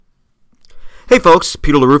Hey folks,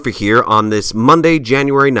 Peter LaRufa here on this Monday,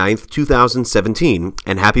 January 9th, 2017,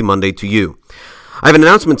 and happy Monday to you. I have an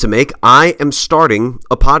announcement to make. I am starting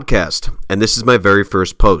a podcast, and this is my very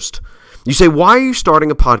first post. You say, why are you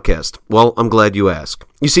starting a podcast? Well, I'm glad you asked.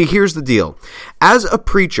 You see, here's the deal. As a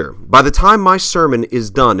preacher, by the time my sermon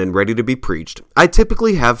is done and ready to be preached, I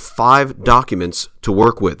typically have 5 documents to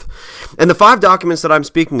work with. And the 5 documents that I'm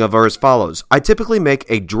speaking of are as follows. I typically make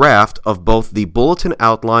a draft of both the bulletin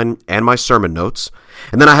outline and my sermon notes,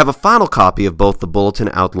 and then I have a final copy of both the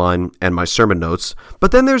bulletin outline and my sermon notes,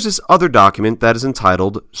 but then there's this other document that is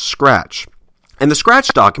entitled Scratch. And the Scratch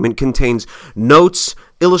document contains notes,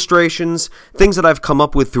 illustrations, things that I've come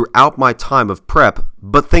up with throughout my time of prep,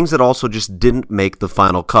 but things that also just didn't make the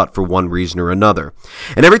final cut for one reason or another.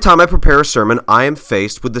 And every time I prepare a sermon, I am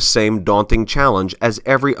faced with the same daunting challenge as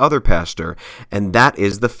every other pastor, and that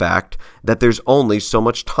is the fact that there's only so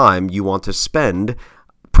much time you want to spend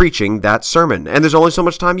preaching that sermon. And there's only so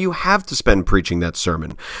much time you have to spend preaching that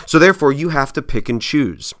sermon. So therefore, you have to pick and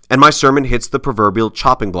choose. And my sermon hits the proverbial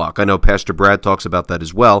chopping block. I know Pastor Brad talks about that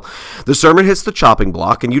as well. The sermon hits the chopping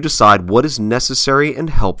block, and you decide what is necessary and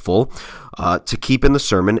helpful to keep in the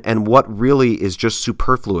sermon and what really is just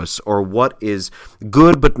superfluous, or what is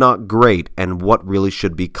good but not great, and what really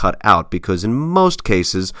should be cut out, because in most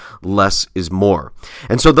cases, less is more.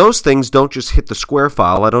 And so those things don't just hit the square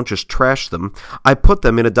file. I don't just trash them. I put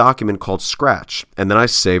them in a document called Scratch, and then I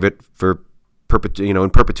save it for in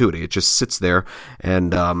perpetuity. It just sits there,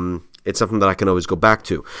 and it's something that I can always go back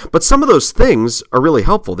to. But some of those things are really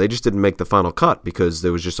helpful. They just didn't make the final cut because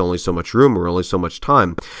there was just only so much room or only so much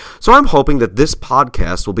time. So I'm hoping that this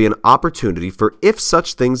podcast will be an opportunity for, if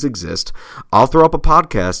such things exist, I'll throw up a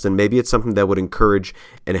podcast, and maybe it's something that would encourage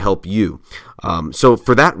and help you. So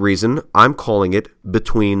for that reason, I'm calling it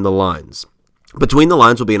Between the Lines. Between the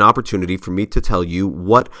Lines will be an opportunity for me to tell you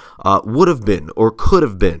what would have been or could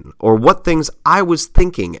have been, or what things I was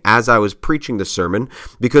thinking as I was preaching the sermon,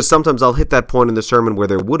 because sometimes I'll hit that point in the sermon where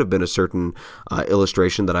there would have been a certain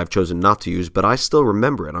illustration that I've chosen not to use, but I still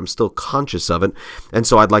remember it. I'm still conscious of it, and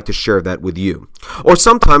so I'd like to share that with you. Or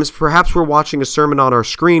sometimes, perhaps we're watching a sermon on our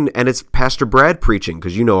screen, and it's Pastor Brad preaching,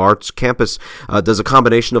 because our campus does a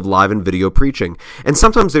combination of live and video preaching. And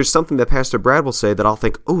sometimes there's something that Pastor Brad will say that I'll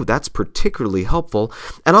think, oh, that's particularly helpful,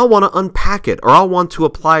 and I'll want to unpack it, or I'll want to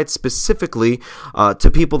apply it specifically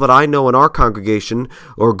to people that I know in our congregation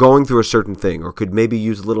or going through a certain thing, or could maybe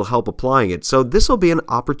use a little help applying it. So this will be an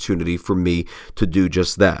opportunity for me to do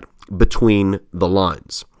just that, between the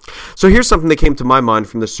lines. So here's something that came to my mind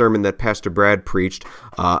from the sermon that Pastor Brad preached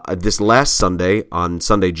this last Sunday, on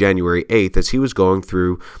Sunday, January 8th, as he was going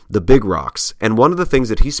through the Big Rocks. And one of the things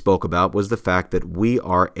that he spoke about was the fact that we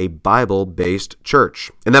are a Bible-based church.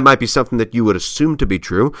 And that might be something that you would assume to be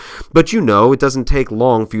true, but it doesn't take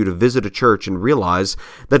long for you to visit a church and realize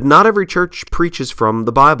that not every church preaches from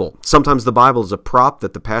the Bible. Sometimes the Bible is a prop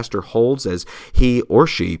that the pastor holds as he or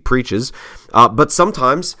she preaches, but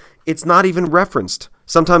sometimes it's not even referenced.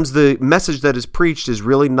 Sometimes the message that is preached is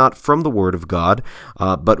really not from the Word of God,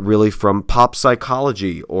 but really from pop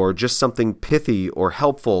psychology, or just something pithy or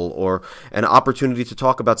helpful, or an opportunity to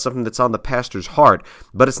talk about something that's on the pastor's heart,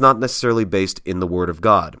 but it's not necessarily based in the Word of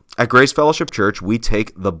God. At Grace Fellowship Church, we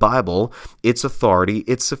take the Bible, its authority,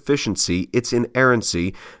 its sufficiency, its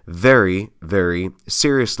inerrancy very, very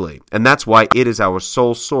seriously. And that's why it is our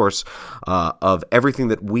sole source of everything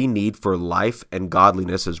that we need for life and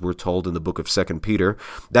godliness, as we're told in the book of 2 Peter.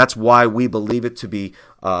 That's why we believe it to be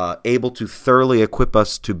able to thoroughly equip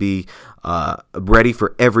us to be ready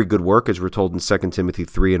for every good work, as we're told in 2 Timothy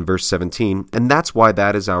 3 and verse 17. And that's why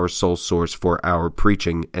that is our sole source for our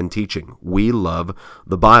preaching and teaching. We love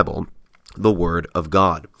the Bible, the Word of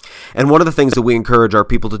God. And one of the things that we encourage our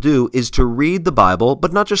people to do is to read the Bible,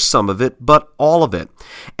 but not just some of it, but all of it.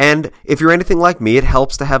 And if you're anything like me, it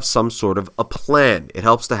helps to have some sort of a plan. It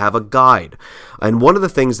helps to have a guide. And one of the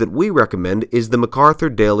things that we recommend is the MacArthur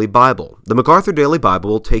Daily Bible. The MacArthur Daily Bible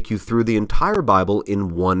will take you through the entire Bible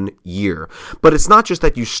in 1 year. But it's not just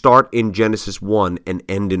that you start in Genesis 1 and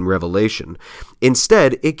end in Revelation.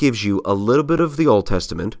 Instead, it gives you a little bit of the Old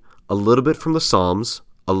Testament, a little bit from the Psalms,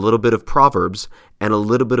 a little bit of Proverbs, and a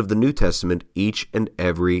little bit of the New Testament each and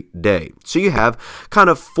every day. So you have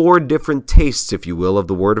kind of 4 different tastes, if you will, of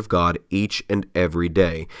the Word of God each and every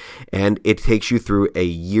day. And it takes you through a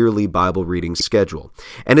yearly Bible reading schedule.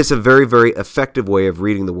 And it's a very, very effective way of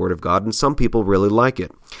reading the Word of God, and some people really like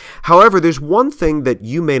it. However, there's one thing that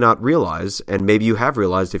you may not realize, and maybe you have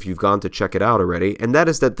realized if you've gone to check it out already, and that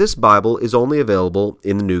is that this Bible is only available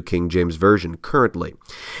in the New King James Version currently.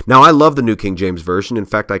 Now, I love the New King James Version. In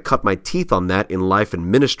fact, I cut my teeth on that in life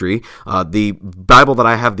and ministry. The Bible that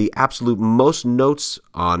I have the absolute most notes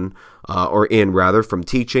on, from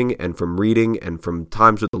teaching and from reading and from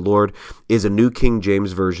times with the Lord, is a New King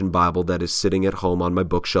James Version Bible that is sitting at home on my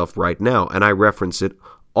bookshelf right now, and I reference it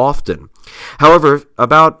often. However,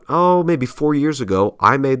 about, maybe 4 years ago,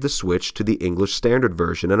 I made the switch to the English Standard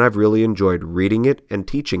Version, and I've really enjoyed reading it and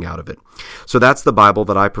teaching out of it. So that's the Bible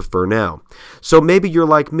that I prefer now. So maybe you're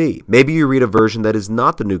like me. Maybe you read a version that is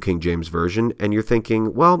not the New King James Version, and you're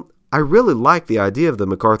thinking, well, I really like the idea of the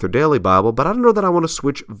MacArthur Daily Bible, but I don't know that I want to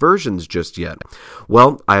switch versions just yet.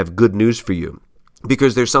 Well, I have good news for you,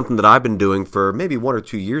 because there's something that I've been doing for maybe 1 or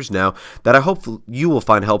 2 years now that I hope you will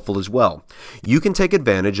find helpful as well. You can take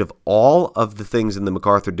advantage of all of the things in the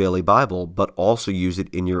MacArthur Daily Bible, but also use it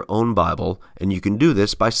in your own Bible, and you can do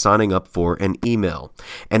this by signing up for an email.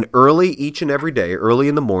 And early each and every day, early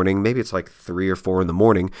in the morning, maybe it's like 3 or 4 in the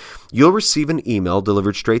morning, you'll receive an email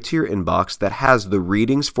delivered straight to your inbox that has the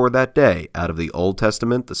readings for that day out of the Old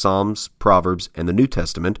Testament, the Psalms, Proverbs, and the New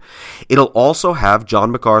Testament. It'll also have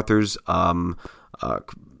John MacArthur's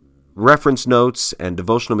reference notes and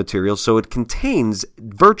devotional materials, so it contains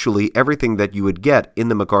virtually everything that you would get in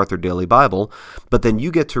the MacArthur Daily Bible, but then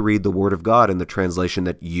you get to read the Word of God in the translation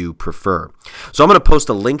that you prefer. So I'm going to post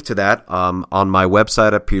a link to that on my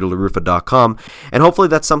website at peterlarufa.com, and hopefully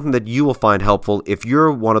that's something that you will find helpful if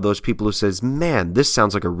you're one of those people who says, man, this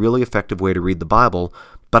sounds like a really effective way to read the Bible,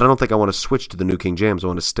 but I don't think I want to switch to the New King James. I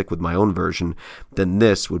want to stick with my own version. Then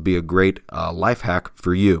this would be a great life hack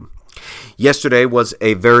for you. Yesterday was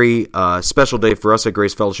a very special day for us at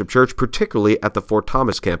Grace Fellowship Church, particularly at the Fort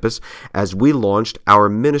Thomas campus, as we launched our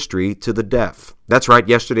ministry to the deaf. That's right,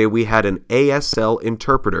 yesterday we had an ASL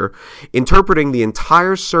interpreter interpreting the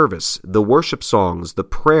entire service, the worship songs, the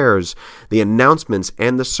prayers, the announcements,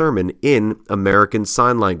 and the sermon in American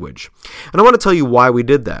Sign Language. And I want to tell you why we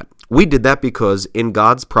did that. We did that because in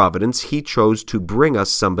God's providence, He chose to bring us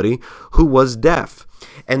somebody who was deaf.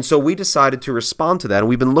 And so we decided to respond to that, and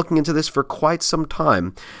we've been looking into this for quite some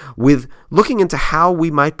time, with looking into how we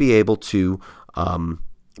might be able to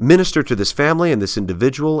minister to this family and this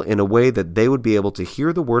individual in a way that they would be able to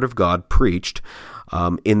hear the Word of God preached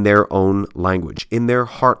in their own language, in their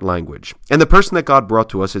heart language. And the person that God brought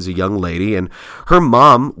to us is a young lady, and her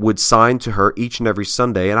mom would sign to her each and every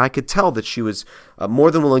Sunday, and I could tell that she was more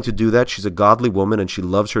than willing to do that. She's a godly woman, and she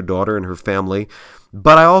loves her daughter and her family.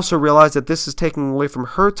 But I also realized that this is taking away from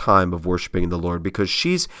her time of worshiping the Lord, because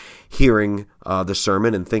she's hearing the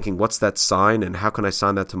sermon and thinking, what's that sign, and how can I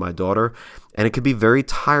sign that to my daughter? And it could be very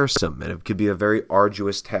tiresome, and it could be a very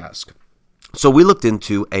arduous task. So we looked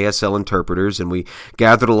into ASL interpreters, and we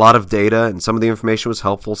gathered a lot of data, and some of the information was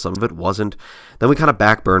helpful, some of it wasn't. Then we kind of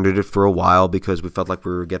backburned it for a while because we felt like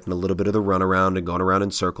we were getting a little bit of the runaround and going around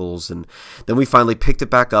in circles. And then we finally picked it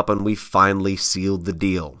back up, and we finally sealed the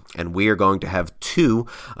deal. And we are going to have 2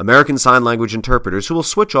 American Sign Language interpreters who will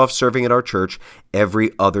switch off serving at our church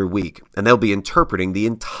every other week. And they'll be interpreting the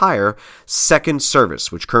entire second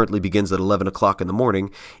service, which currently begins at 11 o'clock in the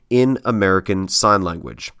morning, in American Sign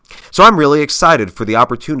Language. So I'm really excited for the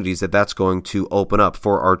opportunities that that's going to open up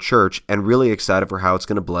for our church, and really excited for how it's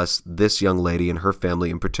going to bless this young lady and her family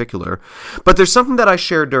in particular. But there's something that I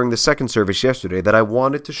shared during the second service yesterday that I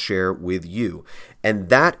wanted to share with you, and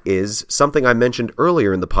that is something I mentioned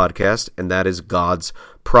earlier in the podcast, and that is God's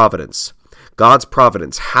providence. God's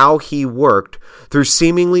providence, how He worked through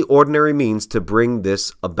seemingly ordinary means to bring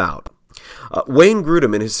this about. Wayne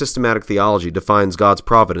Grudem, in his systematic theology, defines God's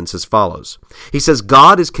providence as follows. He says,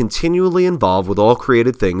 God is continually involved with all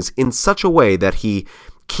created things in such a way that He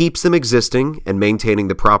keeps them existing and maintaining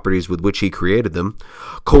the properties with which He created them,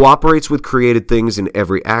 cooperates with created things in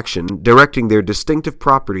every action, directing their distinctive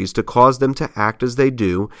properties to cause them to act as they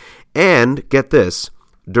do, and, get this,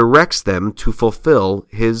 directs them to fulfill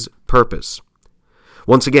His purpose.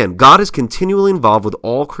 Once again, God is continually involved with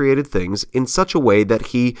all created things in such a way that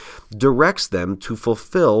He directs them to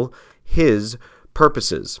fulfill His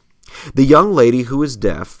purposes. The young lady who is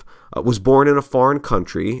deaf was born in a foreign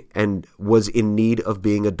country and was in need of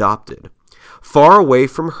being adopted. Far away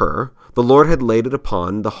from her, the Lord had laid it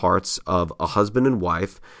upon the hearts of a husband and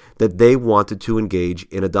wife that they wanted to engage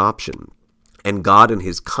in adoption. And God, in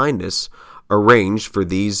His kindness, arranged for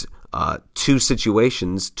these 2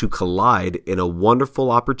 situations to collide in a wonderful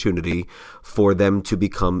opportunity for them to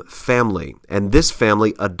become family. And this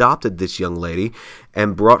family adopted this young lady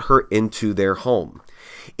and brought her into their home.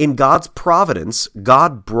 In God's providence,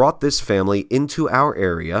 God brought this family into our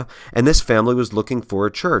area, and this family was looking for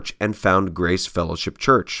a church and found Grace Fellowship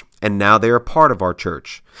Church. And now they are part of our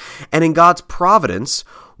church. And in God's providence,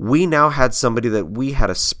 we now had somebody that we had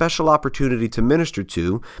a special opportunity to minister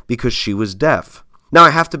to because she was deaf. Now,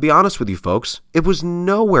 I have to be honest with you folks, it was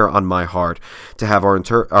nowhere on my heart to have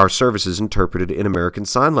our services interpreted in American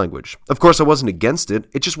Sign Language. Of course, I wasn't against it,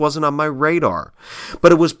 it just wasn't on my radar.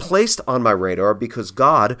 But it was placed on my radar because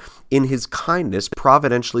God, in His kindness,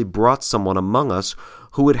 providentially brought someone among us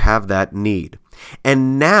who would have that need.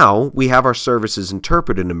 And now we have our services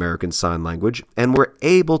interpreted in American Sign Language, and we're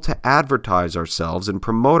able to advertise ourselves and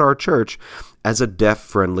promote our church as a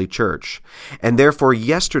deaf-friendly church. And therefore,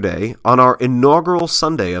 yesterday, on our inaugural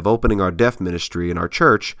Sunday of opening our deaf ministry in our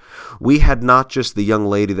church, we had not just the young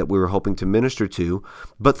lady that we were hoping to minister to,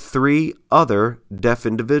 but 3 other deaf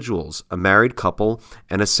individuals, a married couple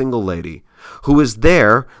and a single lady, who is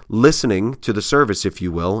there listening to the service, if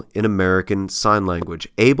you will, in American Sign Language,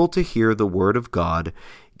 able to hear the Word of God,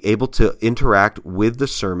 able to interact with the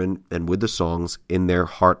sermon and with the songs in their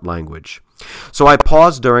heart language. So I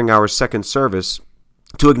paused during our second service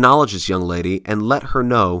to acknowledge this young lady and let her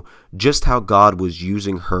know just how God was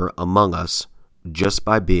using her among us just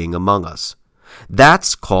by being among us.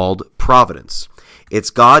 That's called providence. It's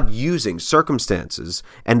God using circumstances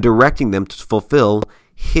and directing them to fulfill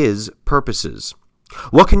His purposes.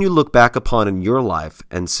 What can you look back upon in your life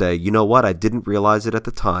and say, you know what, I didn't realize it at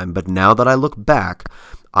the time, but now that I look back,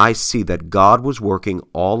 I see that God was working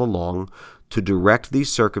all along to direct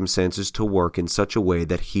these circumstances to work in such a way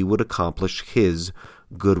that He would accomplish His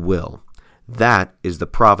good will. That is the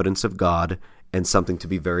providence of God and something to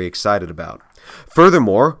be very excited about.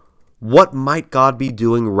 Furthermore, what might God be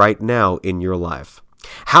doing right now in your life?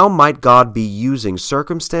 How might God be using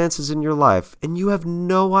circumstances in your life and you have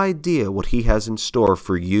no idea what He has in store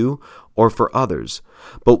for you or for others?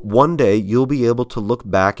 But one day you'll be able to look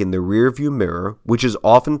back in the rearview mirror, which is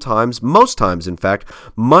oftentimes, most times in fact,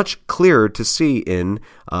 much clearer to see in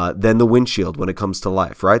than the windshield when it comes to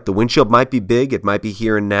life, right? The windshield might be big, it might be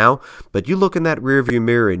here and now, but you look in that rearview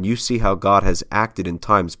mirror and you see how God has acted in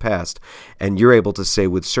times past, and you're able to say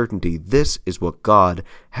with certainty, this is what God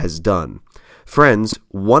has done. Friends,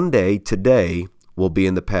 one day today will be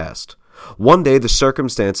in the past. One day the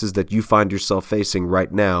circumstances that you find yourself facing right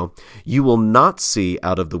now, you will not see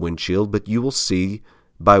out of the windshield, but you will see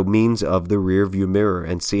by means of the rearview mirror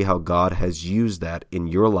and see how God has used that in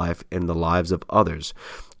your life and the lives of others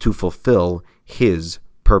to fulfill His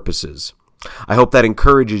purposes. I hope that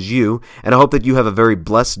encourages you, and I hope that you have a very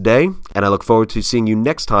blessed day, and I look forward to seeing you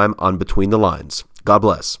next time on Between the Lines. God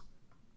bless.